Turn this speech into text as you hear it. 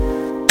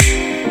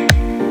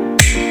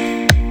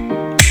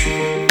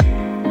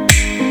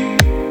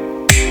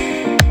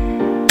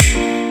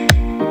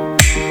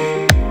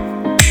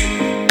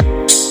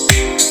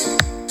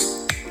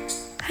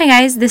Hi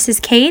guys, this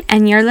is Kate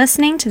and you're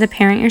listening to the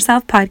Parent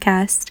Yourself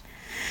podcast.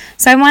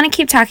 So I want to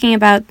keep talking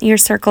about your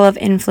circle of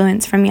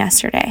influence from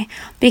yesterday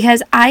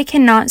because I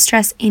cannot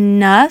stress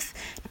enough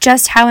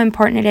just how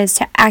important it is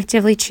to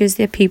actively choose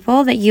the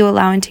people that you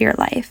allow into your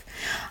life.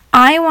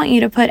 I want you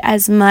to put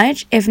as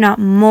much, if not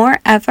more,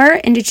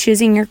 effort into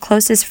choosing your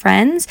closest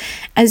friends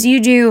as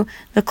you do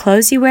the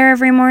clothes you wear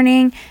every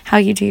morning, how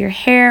you do your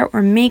hair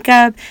or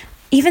makeup,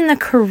 even the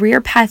career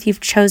path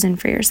you've chosen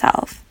for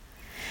yourself.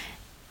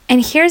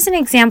 And here's an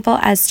example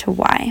as to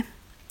why.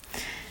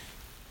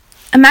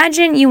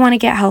 Imagine you want to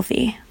get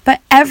healthy,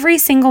 but every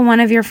single one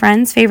of your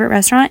friends' favorite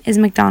restaurant is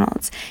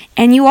McDonald's,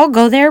 and you all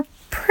go there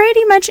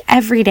pretty much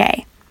every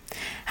day.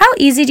 How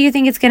easy do you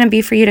think it's going to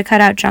be for you to cut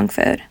out junk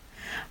food?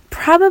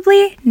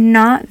 Probably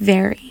not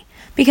very,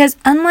 because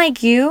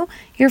unlike you,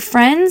 your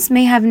friends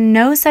may have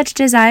no such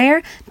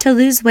desire to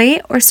lose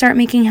weight or start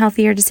making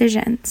healthier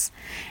decisions.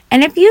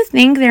 And if you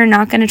think they're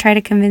not going to try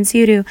to convince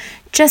you to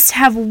just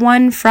have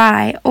one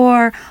fry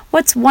or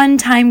what's one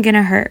time going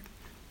to hurt,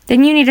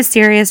 then you need a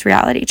serious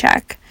reality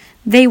check.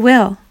 They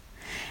will.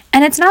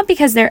 And it's not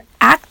because they're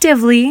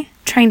actively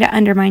trying to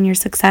undermine your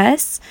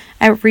success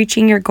at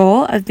reaching your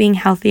goal of being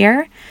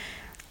healthier.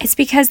 It's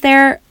because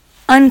they're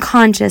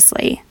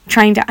unconsciously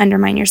trying to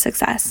undermine your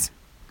success.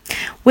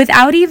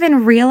 Without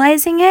even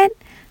realizing it,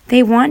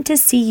 they want to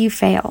see you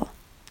fail.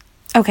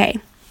 Okay,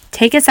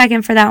 take a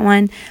second for that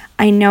one.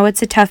 I know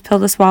it's a tough pill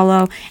to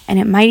swallow, and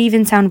it might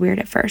even sound weird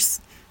at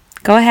first.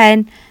 Go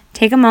ahead,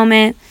 take a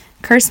moment,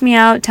 curse me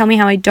out, tell me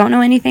how I don't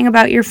know anything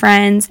about your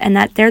friends, and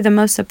that they're the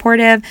most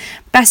supportive,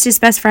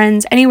 bestest best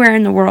friends anywhere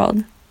in the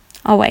world.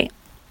 I'll wait.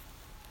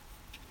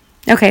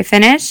 Okay,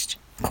 finished?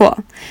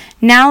 Cool.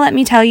 Now let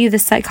me tell you the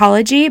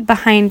psychology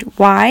behind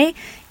why,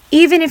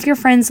 even if your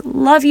friends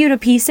love you to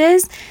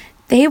pieces,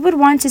 they would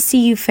want to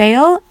see you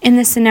fail in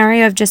the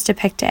scenario I've just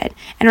depicted.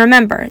 And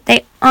remember,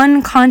 they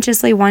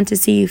unconsciously want to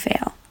see you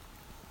fail.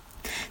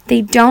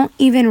 They don't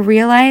even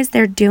realize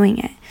they're doing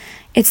it.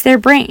 It's their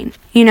brain,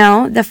 the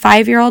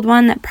 5-year-old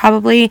one that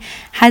probably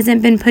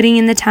hasn't been putting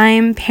in the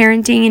time,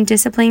 parenting and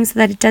disciplining so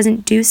that it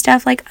doesn't do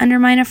stuff like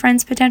undermine a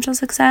friend's potential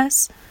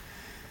success.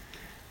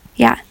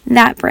 Yeah,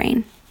 that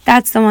brain.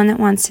 That's the one that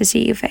wants to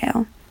see you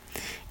fail.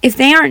 If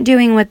they aren't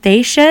doing what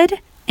they should,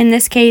 in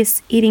this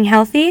case, eating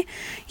healthy,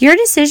 your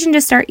decision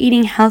to start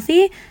eating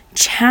healthy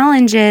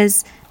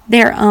challenges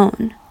their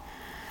own.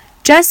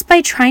 Just by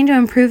trying to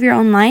improve your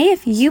own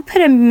life, you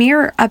put a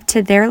mirror up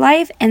to their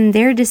life and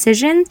their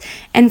decisions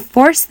and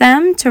force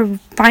them to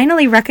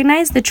finally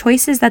recognize the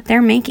choices that they're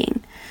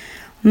making.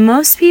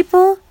 Most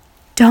people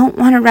don't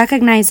want to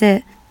recognize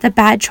the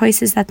bad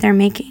choices that they're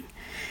making.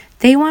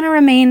 They want to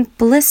remain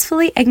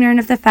blissfully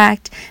ignorant of the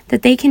fact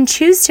that they can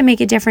choose to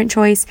make a different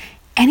choice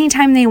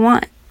anytime they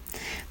want.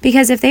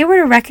 Because if they were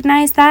to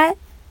recognize that,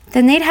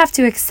 then they'd have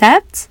to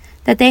accept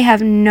that they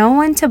have no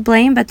one to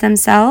blame but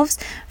themselves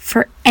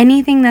for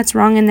anything that's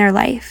wrong in their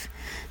life.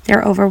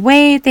 They're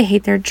overweight, they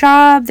hate their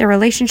job, their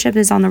relationship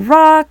is on the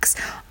rocks,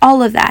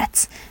 all of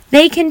that.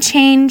 They can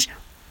change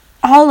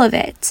all of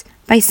it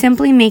by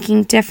simply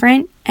making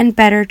different and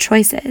better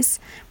choices.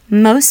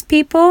 Most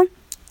people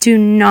do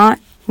not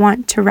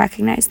want to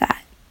recognize that.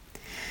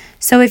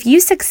 So if you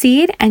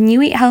succeed and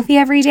you eat healthy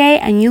every day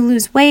and you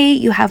lose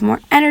weight, you have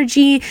more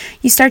energy,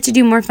 you start to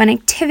do more fun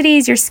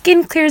activities, your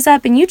skin clears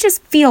up and you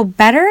just feel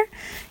better,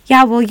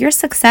 your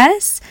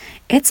success,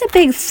 it's a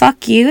big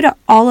fuck you to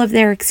all of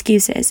their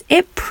excuses.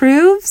 It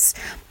proves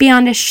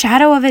beyond a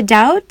shadow of a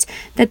doubt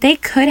that they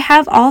could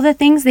have all the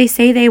things they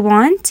say they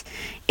want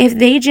if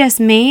they just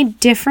made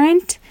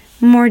different,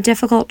 more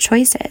difficult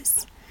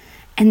choices.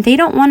 And they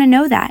don't want to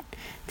know that.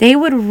 They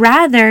would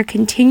rather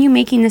continue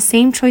making the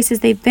same choices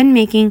they've been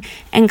making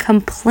and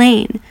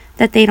complain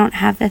that they don't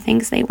have the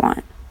things they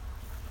want.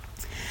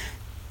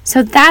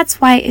 So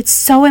that's why it's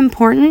so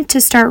important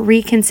to start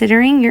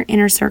reconsidering your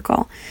inner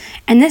circle.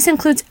 And this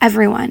includes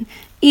everyone,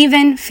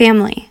 even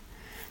family.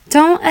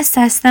 Don't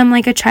assess them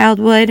like a child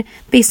would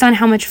based on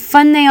how much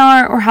fun they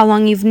are or how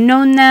long you've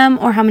known them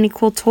or how many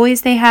cool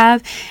toys they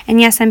have.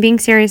 And yes, I'm being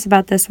serious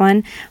about this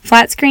one.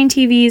 Flat screen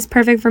TVs,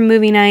 perfect for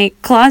movie night,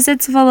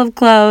 closets full of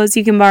clothes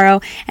you can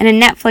borrow, and a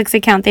Netflix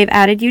account they've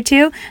added you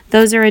to,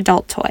 those are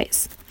adult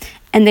toys.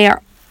 And they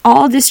are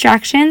all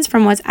distractions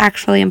from what's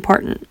actually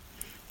important.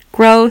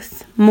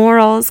 Growth,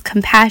 morals,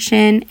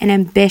 compassion, and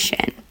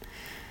ambition.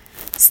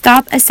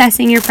 Stop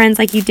assessing your friends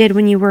like you did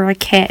when you were a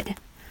kid.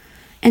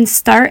 And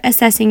start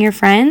assessing your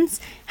friends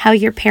how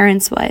your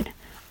parents would.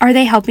 Are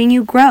they helping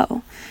you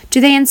grow? Do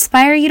they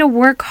inspire you to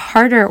work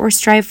harder or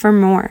strive for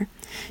more?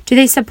 Do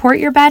they support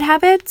your bad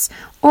habits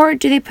or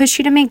do they push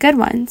you to make good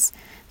ones?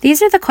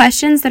 These are the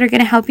questions that are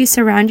going to help you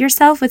surround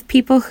yourself with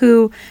people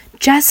who,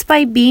 just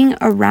by being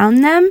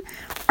around them,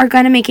 are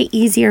going to make it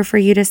easier for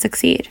you to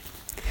succeed.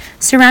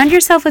 Surround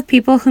yourself with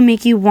people who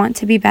make you want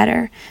to be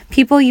better,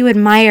 people you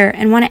admire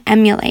and want to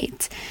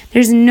emulate.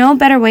 There's no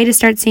better way to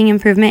start seeing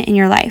improvement in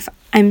your life.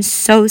 I'm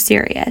so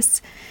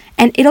serious.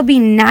 And it'll be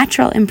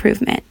natural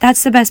improvement.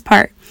 That's the best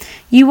part.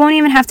 You won't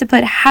even have to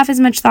put half as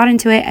much thought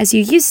into it as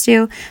you used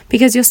to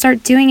because you'll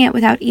start doing it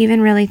without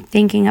even really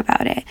thinking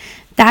about it.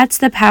 That's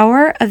the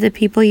power of the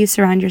people you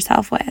surround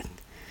yourself with.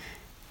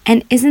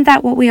 And isn't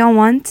that what we all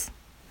want?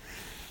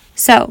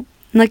 So,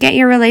 look at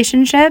your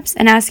relationships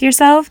and ask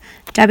yourself,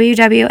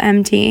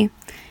 WWMT.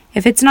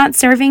 If it's not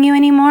serving you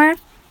anymore,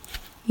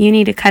 you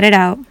need to cut it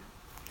out.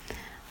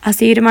 I'll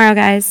see you tomorrow,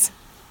 guys.